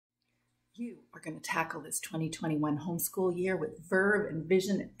You are going to tackle this 2021 homeschool year with verve and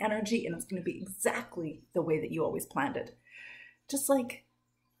vision and energy, and it's going to be exactly the way that you always planned it. Just like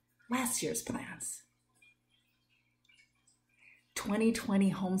last year's plans.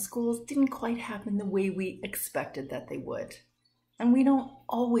 2020 homeschools didn't quite happen the way we expected that they would. And we don't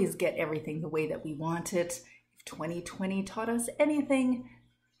always get everything the way that we want it. If 2020 taught us anything,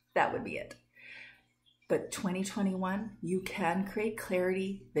 that would be it. But 2021, you can create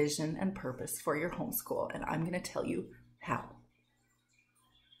clarity, vision, and purpose for your homeschool, and I'm going to tell you how.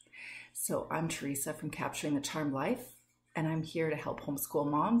 So I'm Teresa from Capturing the Charmed Life, and I'm here to help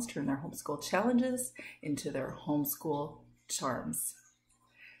homeschool moms turn their homeschool challenges into their homeschool charms.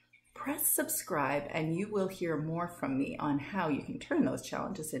 Press subscribe and you will hear more from me on how you can turn those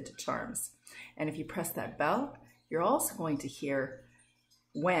challenges into charms. And if you press that bell, you're also going to hear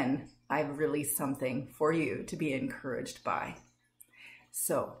when I've released something for you to be encouraged by.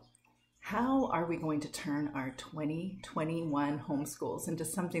 So, how are we going to turn our 2021 homeschools into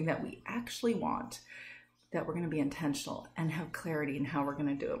something that we actually want, that we're going to be intentional and have clarity in how we're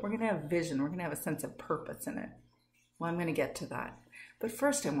going to do it? We're going to have vision. We're going to have a sense of purpose in it. Well, I'm going to get to that. But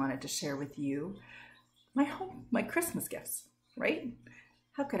first, I wanted to share with you my Christmas gifts, right?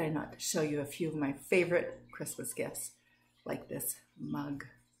 How could I not show you a few of my favorite Christmas gifts, like this mug?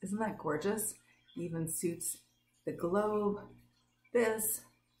 Isn't that gorgeous? Even suits the globe, this,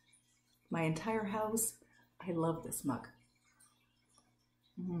 my entire house. I love this mug.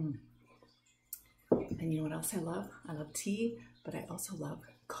 And you know what else I love? I love tea, but I also love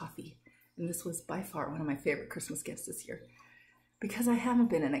coffee. And this was by far one of my favorite Christmas gifts this year, because I haven't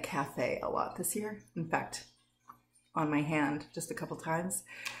been in a cafe a lot this year. In fact, on my hand just a couple times.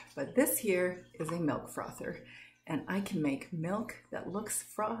 But this here is a milk frother. And I can make milk that looks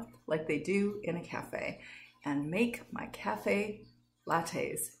froth like they do in a cafe and make my cafe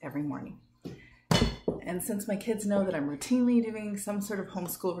lattes every morning. And since my kids know that I'm routinely doing some sort of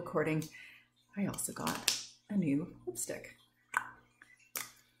homeschool recording, I also got a new lipstick.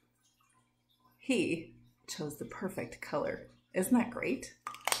 He chose the perfect color. Isn't that great?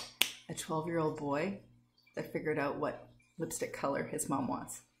 A 12-year-old boy that figured out what lipstick color his mom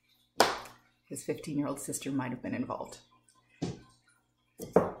wants. His 15-year-old sister might have been involved.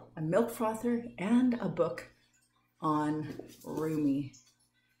 A milk frother and a book on Rumi.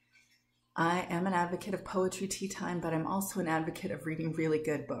 I am an advocate of poetry tea time, but I'm also an advocate of reading really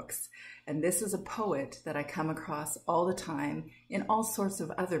good books. And this is a poet that I come across all the time in all sorts of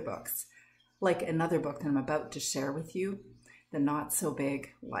other books, like another book that I'm about to share with you, The Not So Big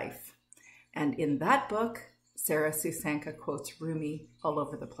Life. And in that book, Sarah Susanka quotes Rumi all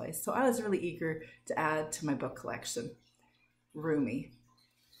over the place. So I was really eager to add to my book collection, Rumi.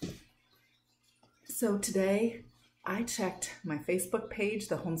 So today I checked my Facebook page,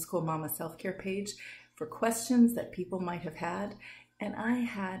 the Homeschool Mama Self-Care page, for questions that people might have had. And I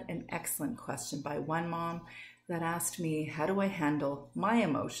had an excellent question by one mom that asked me, how do I handle my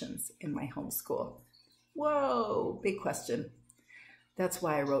emotions in my homeschool? Whoa, big question. That's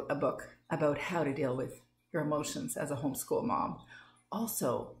why I wrote a book about how to deal with your emotions as a homeschool mom.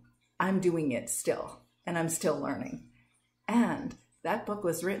 Also, I'm doing it still, and I'm still learning. And that book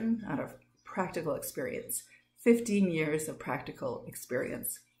was written out of practical experience, 15 years of practical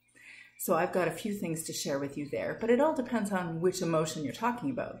experience. So I've got a few things to share with you there, but it all depends on which emotion you're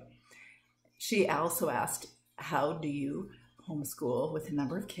talking about. She also asked, how do you homeschool with a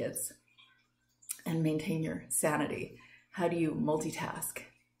number of kids and maintain your sanity? How do you multitask?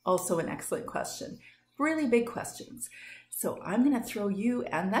 Also an excellent question. Really big questions. So I'm going to throw you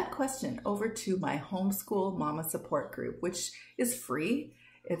and that question over to my Homeschool Mama Support Group, which is free.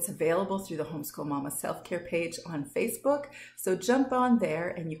 It's available through the Homeschool Mama Self-Care page on Facebook. So jump on there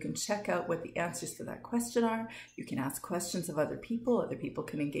and you can check out what the answers to that question are. You can ask questions of other people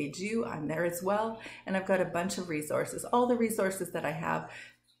can engage you. I'm there as well. And I've got a bunch of resources, all the resources that I have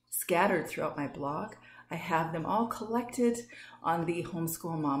scattered throughout my blog. I have them all collected on the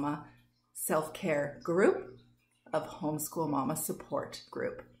Homeschool Mama Self-Care group of Homeschool Mama Support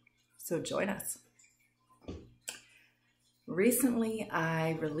Group. So join us. Recently,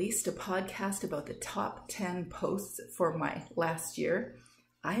 I released a podcast about the top 10 posts for my last year.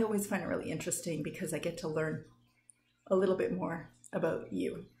 I always find it really interesting because I get to learn a little bit more about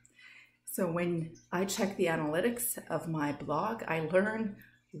you. So when I check the analytics of my blog, I learn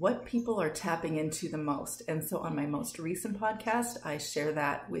what people are tapping into the most. And so on my most recent podcast, I share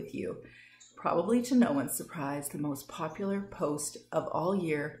that with you. Probably to no one's surprise, the most popular post of all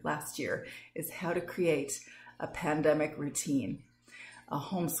year last year is how to create a pandemic routine, a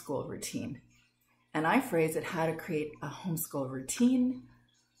homeschool routine. And I phrase it how to create a homeschool routine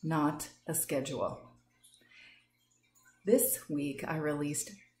not a schedule. This week, I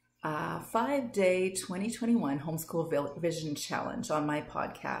released a 5-day 2021 Homeschool Vision Challenge on my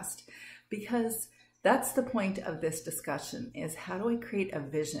podcast, because that's the point of this discussion, is how do I create a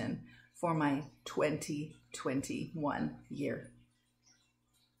vision for my 2021 year?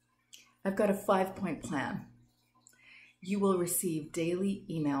 I've got a 5-point plan. You will receive daily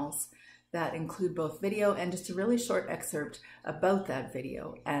emails that include both video and just a really short excerpt about that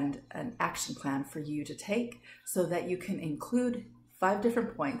video and an action plan for you to take so that you can include 5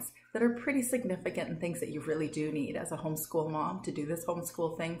 different points that are pretty significant and things that you really do need as a homeschool mom to do this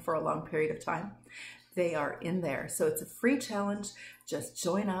homeschool thing for a long period of time. They are in there. So it's a free challenge. Just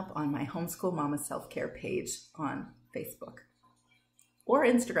join up on my Homeschool Mama Self-Care page on Facebook or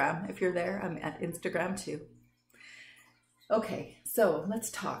Instagram. If you're there, I'm at Instagram too. Okay, so let's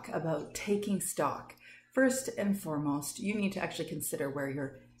talk about taking stock. First and foremost, you need to actually consider where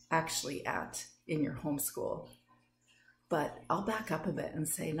you're actually at in your homeschool. But I'll back up a bit and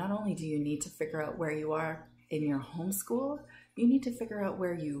say, not only do you need to figure out where you are in your homeschool, you need to figure out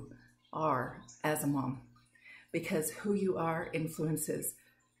where you are as a mom, because who you are influences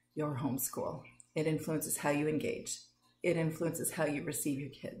your homeschool. It influences how you engage. It influences how you receive your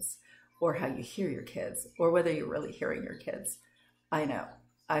kids, or how you hear your kids, or whether you're really hearing your kids. I know,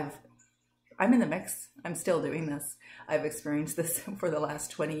 I'm in the mix. I'm still doing this. I've experienced this for the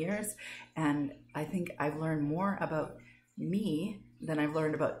last 20 years, and I think I've learned more about me than I've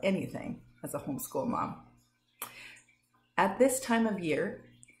learned about anything as a homeschool mom. At this time of year,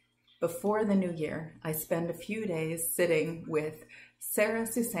 before the new year, I spend a few days sitting with Sarah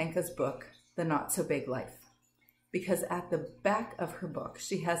Susanka's book, The Not So Big Life. Because at the back of her book,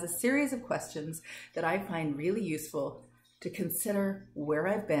 she has a series of questions that I find really useful to consider where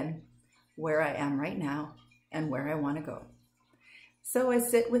I've been, where I am right now, and where I want to go. So I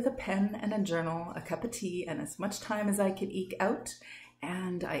sit with a pen and a journal, a cup of tea, and as much time as I can eke out,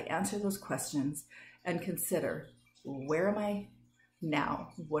 and I answer those questions and consider, where am I now?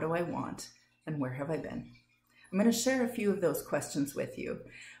 What do I want? And where have I been? I'm going to share a few of those questions with you,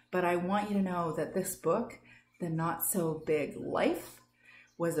 but I want you to know that this book, The Not So Big Life,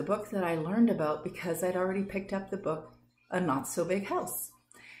 was a book that I learned about because I'd already picked up the book, A Not So Big House.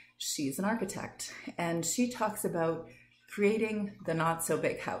 She's an architect, and she talks about creating the not so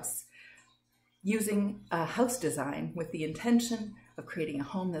big house, using a house design with the intention of creating a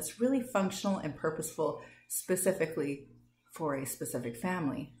home that's really functional and purposeful, specifically for a specific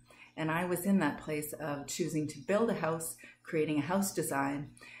family. And I was in that place of choosing to build a house, creating a house design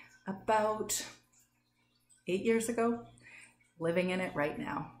about 8 years ago, living in it right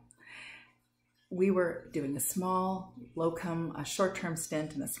now. We were doing a small locum, a short-term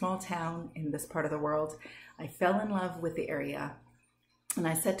stint in a small town in this part of the world. I fell in love with the area, and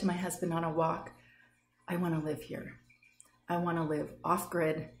I said to my husband on a walk, I want to live here. I want to live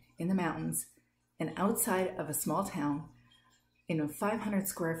off-grid in the mountains and outside of a small town in a 500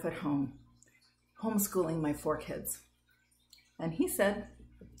 square foot home, homeschooling my 4 kids. And he said,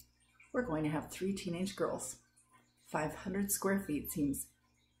 we're going to have 3 teenage girls. 500 square feet seems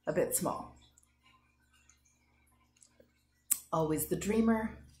a bit small. Always the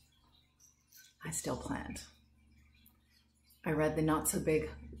dreamer, I still planned. I read the Not So Big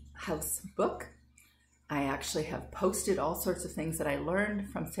House book. I actually have posted all sorts of things that I learned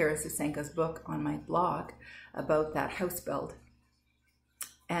from Sarah Susanka's book on my blog about that house build.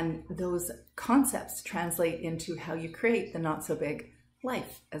 And those concepts translate into how you create the not so big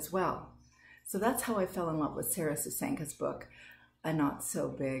life as well. So that's how I fell in love with Sarah Susanka's book, A Not So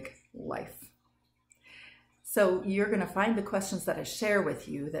Big Life. So you're going to find the questions that I share with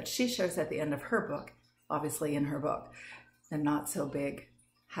you that she shares at the end of her book, obviously in her book, The Not So Big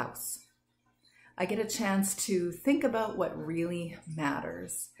House. I get a chance to think about what really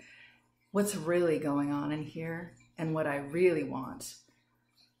matters, what's really going on in here, and what I really want.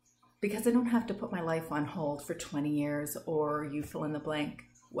 Because I don't have to put my life on hold for 20 years, or you fill in the blank,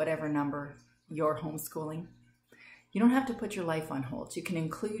 whatever number you're homeschooling. You don't have to put your life on hold. You can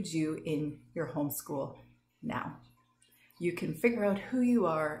include you in your homeschool now. You can figure out who you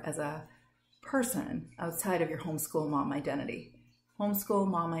are as a person outside of your homeschool mom identity. Homeschool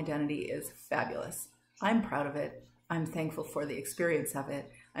mom identity is fabulous. I'm proud of it. I'm thankful for the experience of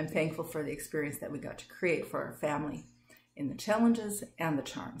it. I'm thankful for the experience that we got to create for our family in the challenges and the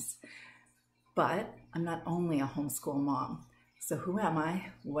charms. But I'm not only a homeschool mom. So who am I?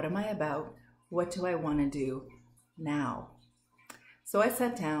 What am I about? What do I want to do now? So I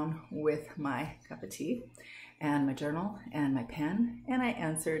sat down with my cup of tea and my journal and my pen, and I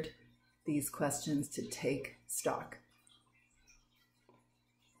answered these questions to take stock.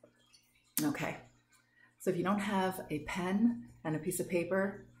 Okay, so if you don't have a pen and a piece of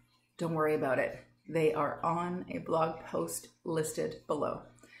paper, don't worry about it. They are on a blog post listed below.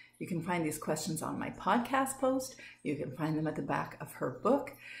 You can find these questions on my podcast post. You can find them at the back of her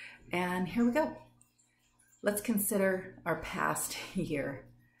book. And here we go. Let's consider our past year.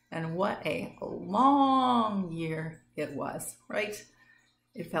 And what a long year it was, right?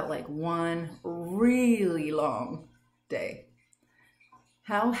 It felt like one really long day.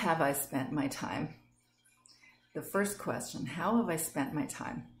 How have I spent my time? The first question, how have I spent my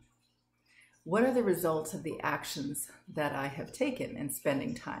time? What are the results of the actions that I have taken in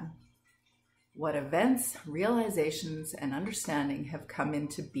spending time? What events, realizations, and understanding have come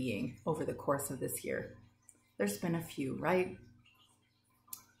into being over the course of this year? There's been a few, right?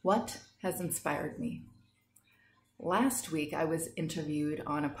 What has inspired me? Last week, I was interviewed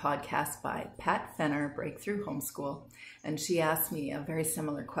on a podcast by Pat Fenner, Breakthrough Homeschool, and she asked me a very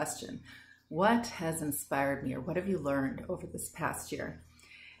similar question. What has inspired me, or what have you learned over this past year?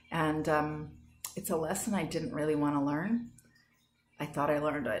 And it's a lesson I didn't really want to learn. I thought I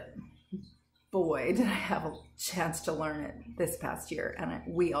learned it. Boy, did I have a chance to learn it this past year, and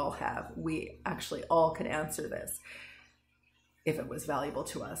we all have. We actually all could answer this if it was valuable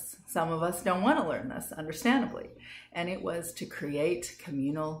to us. Some of us don't want to learn this, understandably. And it was to create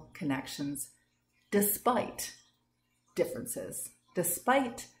communal connections despite differences,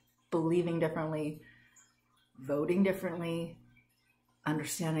 despite believing differently, voting differently,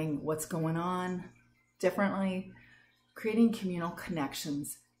 understanding what's going on differently, creating communal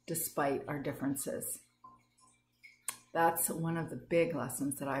connections despite our differences. That's one of the big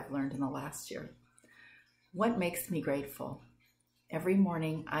lessons that I've learned in the last year. What makes me grateful? Every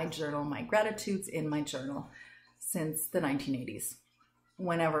morning I journal my gratitudes in my journal since the 1980s.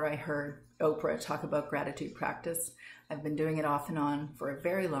 Whenever I heard Oprah talk about gratitude practice, I've been doing it off and on for a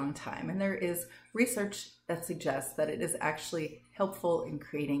very long time. And there is research that suggests that it is actually helpful in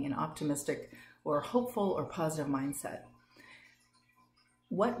creating an optimistic or hopeful or positive mindset.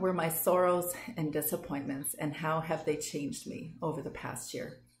 What were my sorrows and disappointments, and how have they changed me over the past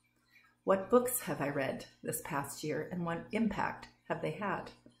year? What books have I read this past year, and what impact have they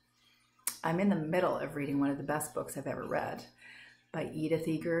had? I'm in the middle of reading one of the best books I've ever read by Edith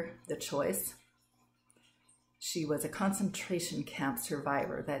Eger, The Choice. She was a concentration camp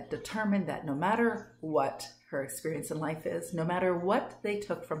survivor that determined that no matter what her experience in life is, no matter what they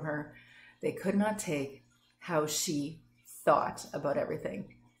took from her, they could not take how she thought about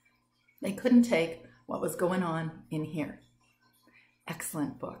everything. They couldn't take what was going on in here.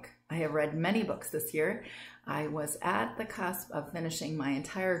 Excellent book. I have read many books this year. I was at the cusp of finishing my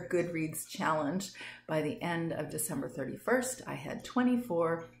entire Goodreads challenge by the end of December 31st. I had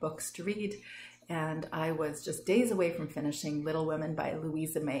 24 books to read, and I was just days away from finishing Little Women by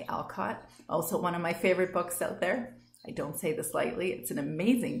Louisa May Alcott, also one of my favorite books out there. I don't say this lightly. It's an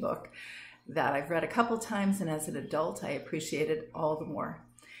amazing book that I've read a couple times, and as an adult, I appreciate it all the more.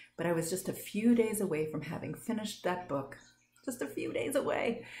 But I was just a few days away from having finished that book, just a few days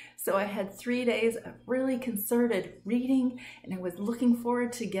away. So I had 3 days of really concerted reading, and I was looking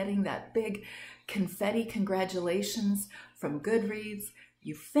forward to getting that big confetti congratulations from Goodreads.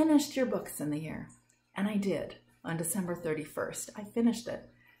 You finished your books in the year. And I did. On December 31st, I finished it.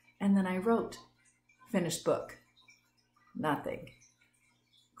 And then I wrote, finished book. Nothing.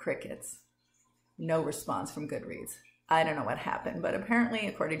 Crickets. No response from Goodreads. I don't know what happened, but apparently,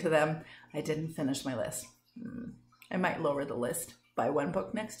 according to them, I didn't finish my list. I might lower the list by one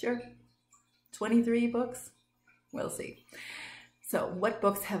book next year. 23 books? We'll see. So what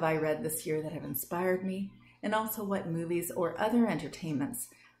books have I read this year that have inspired me? And also what movies or other entertainments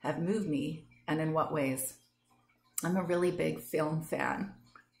have moved me, and in what ways? I'm a really big film fan.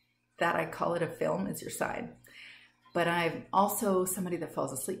 That I call it a film is your sign. But I'm also somebody that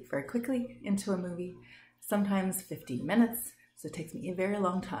falls asleep very quickly into a movie, sometimes 15 minutes. So it takes me a very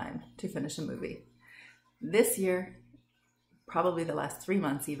long time to finish a movie. This year, probably the last 3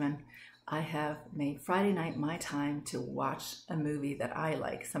 months even, I have made Friday night my time to watch a movie that I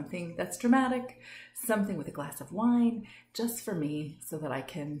like, something that's dramatic, something with a glass of wine, just for me, so that I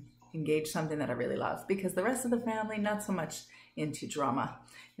can engage something that I really love, because the rest of the family, not so much into drama.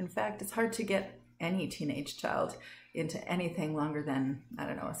 In fact, it's hard to get any teenage child into anything longer than, I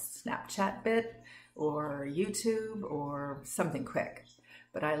don't know, a Snapchat bit or YouTube or something quick.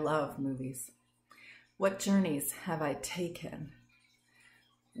 But I love movies. What journeys have I taken?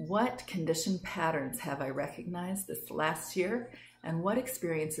 What conditioned patterns have I recognized this last year, and what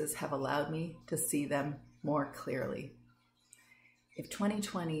experiences have allowed me to see them more clearly? If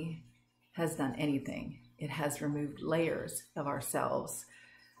 2020 has done anything, it has removed layers of ourselves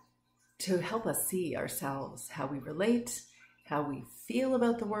to help us see ourselves, how we relate, how we feel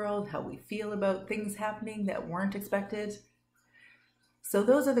about the world, how we feel about things happening that weren't expected. So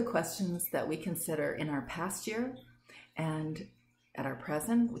those are the questions that we consider in our past year, and at our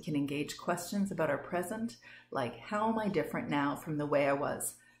present, we can engage questions about our present, like how am I different now from the way I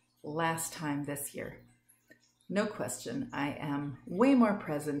was last time this year? No question, I am way more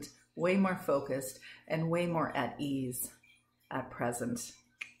present, way more focused, and way more at ease at present.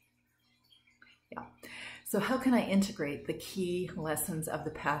 Yeah. So how can I integrate the key lessons of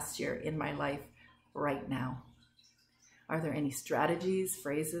the past year in my life right now? Are there any strategies,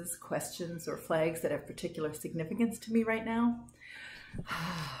 phrases, questions, or flags that have particular significance to me right now?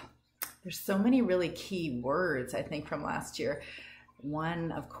 There's so many really key words, I think, from last year.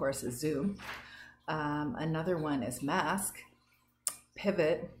 One, of course, is Zoom. Another one is mask,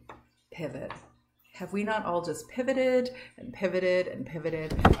 pivot, pivot. Have we not all just pivoted and pivoted and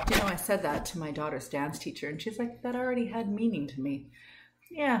pivoted? You know, I said that to my daughter's dance teacher, and she's like, that already had meaning to me.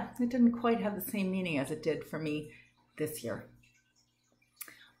 Yeah, it didn't quite have the same meaning as it did for me this year.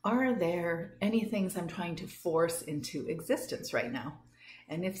 Are there any things I'm trying to force into existence right now?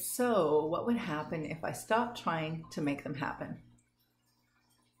 And if so, what would happen if I stopped trying to make them happen?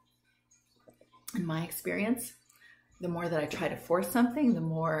 In my experience, the more that I try to force something, the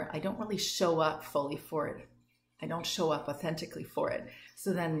more I don't really show up fully for it. I don't show up authentically for it.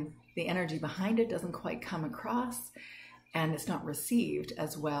 So then the energy behind it doesn't quite come across, and it's not received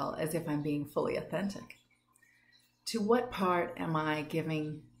as well as if I'm being fully authentic. To what part am I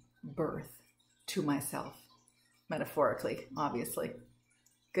giving birth to myself? Metaphorically, obviously.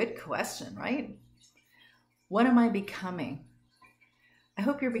 Good question, right? What am I becoming? I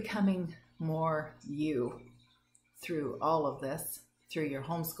hope you're becoming more you through all of this, through your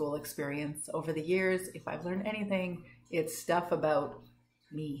homeschool experience. Over the years, if I've learned anything, it's stuff about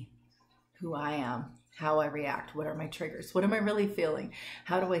me, who I am, how I react, what are my triggers, what am I really feeling,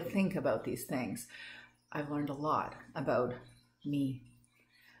 how do I think about these things. I've learned a lot about me.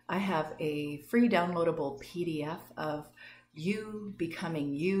 I have a free downloadable PDF of You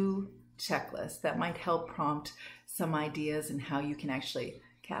Becoming You checklist that might help prompt some ideas and how you can actually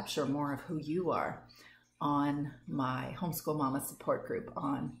capture more of who you are on my Homeschool Mama support group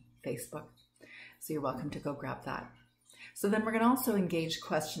on Facebook. So you're welcome to go grab that. So then we're going to also engage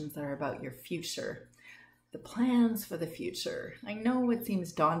questions that are about your future, the plans for the future. I know it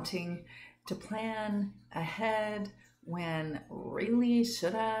seems daunting to plan ahead when really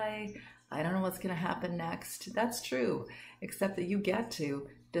should I don't know what's going to happen next. That's true, except that you get to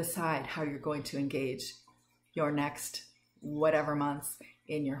decide how you're going to engage your next whatever months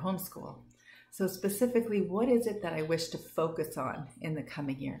in your homeschool. So specifically, what is it that I wish to focus on in the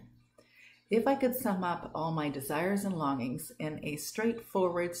coming year? If I could sum up all my desires and longings in a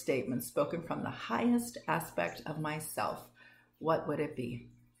straightforward statement spoken from the highest aspect of myself, what would it be?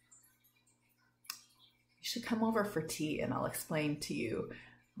 You should come over for tea and I'll explain to you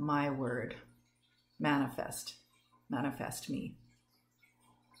my word, manifest, manifest me.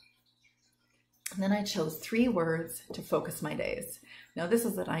 And then I chose 3 words to focus my days. Now this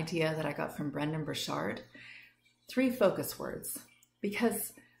is an idea that I got from Brendan Burchard. 3 focus words,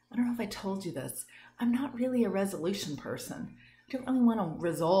 because I don't know if I told you this, I'm not really a resolution person. I don't really want to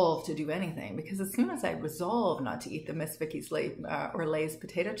resolve to do anything, because as soon as I resolve not to eat the Miss Vickie's or Lay's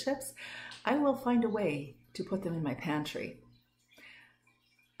potato chips, I will find a way to put them in my pantry.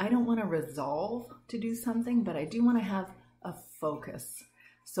 I don't want to resolve to do something, but I do want to have a focus.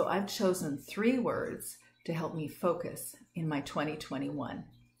 So I've chosen 3 words to help me focus in my 2021.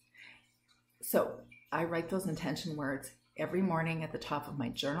 So I write those intention words every morning at the top of my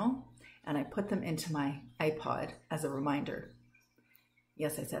journal, and I put them into my iPod as a reminder.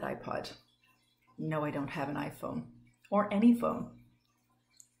 Yes, I said iPod. No, I don't have an iPhone or any phone.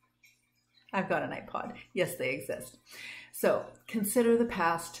 I've got an iPod. Yes, they exist. So consider the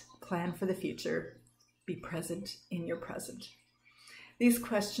past, plan for the future, be present in your present. These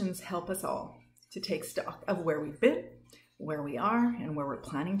questions help us all to take stock of where we've been, where we are, and where we're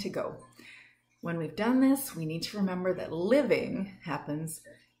planning to go. When we've done this, we need to remember that living happens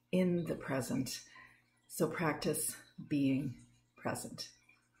in the present. So practice being present.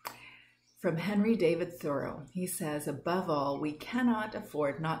 From Henry David Thoreau, he says, above all, we cannot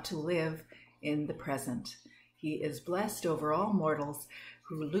afford not to live in the present. He is blessed over all mortals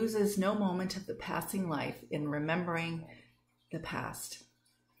who loses no moment of the passing life in remembering the past.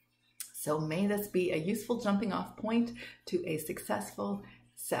 So may this be a useful jumping off point to a successful,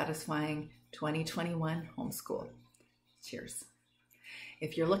 satisfying 2021 homeschool. Cheers.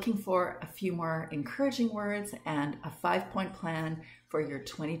 If you're looking for a few more encouraging words and a 5-point plan for your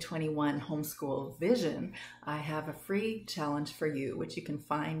 2021 homeschool vision, I have a free challenge for you, which you can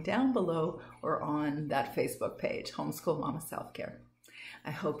find down below or on that Facebook page, Homeschool Mama Self-Care.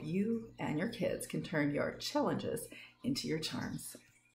 I hope you and your kids can turn your challenges into your charms.